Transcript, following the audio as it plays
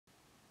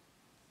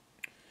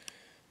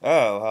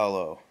Oh,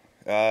 hello.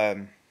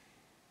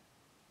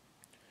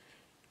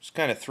 Just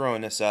kind of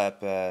throwing this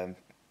up. Eh,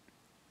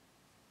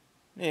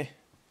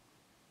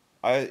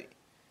 I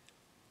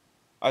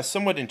I was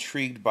somewhat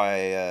intrigued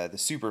by the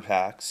super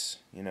PACs.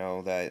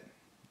 That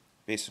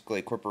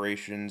basically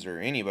corporations or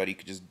anybody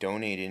could just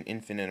donate an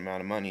infinite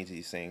amount of money to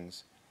these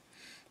things,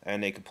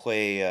 and they could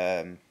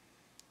play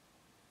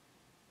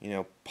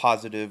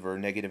positive or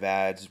negative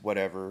ads,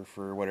 whatever,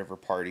 for whatever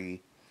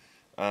party.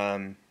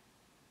 Um,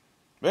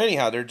 but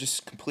anyhow, they're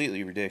just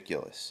completely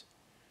ridiculous.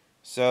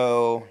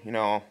 So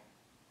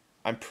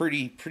I'm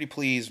pretty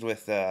pleased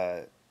with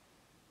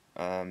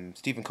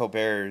Stephen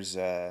Colbert's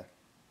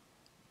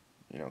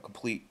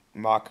complete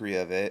mockery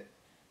of it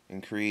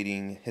and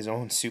creating his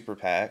own super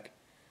PAC,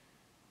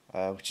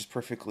 which is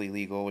perfectly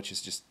legal, which is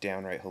just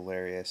downright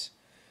hilarious.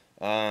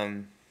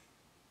 Um,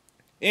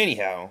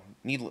 anyhow,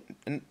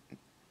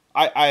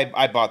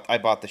 I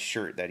bought the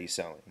shirt that he's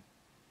selling,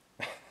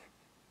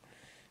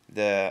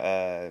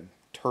 the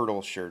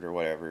turtle shirt or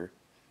whatever.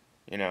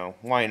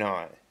 Why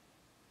not?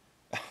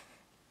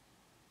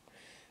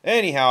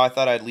 Anyhow, I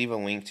thought I'd leave a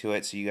link to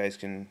it so you guys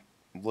can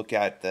look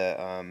at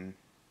the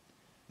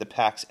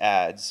PAX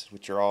ads,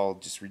 which are all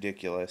just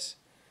ridiculous.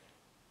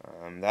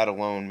 That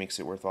alone makes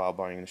it worthwhile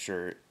buying the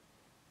shirt.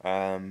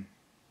 Um,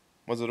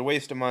 was it a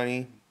waste of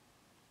money?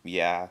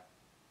 Yeah.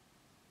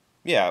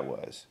 Yeah, it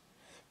was.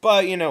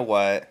 But you know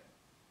what?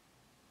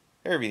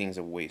 Everything's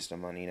a waste of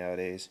money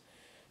nowadays.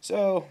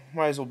 So,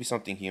 might as well be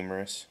something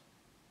humorous.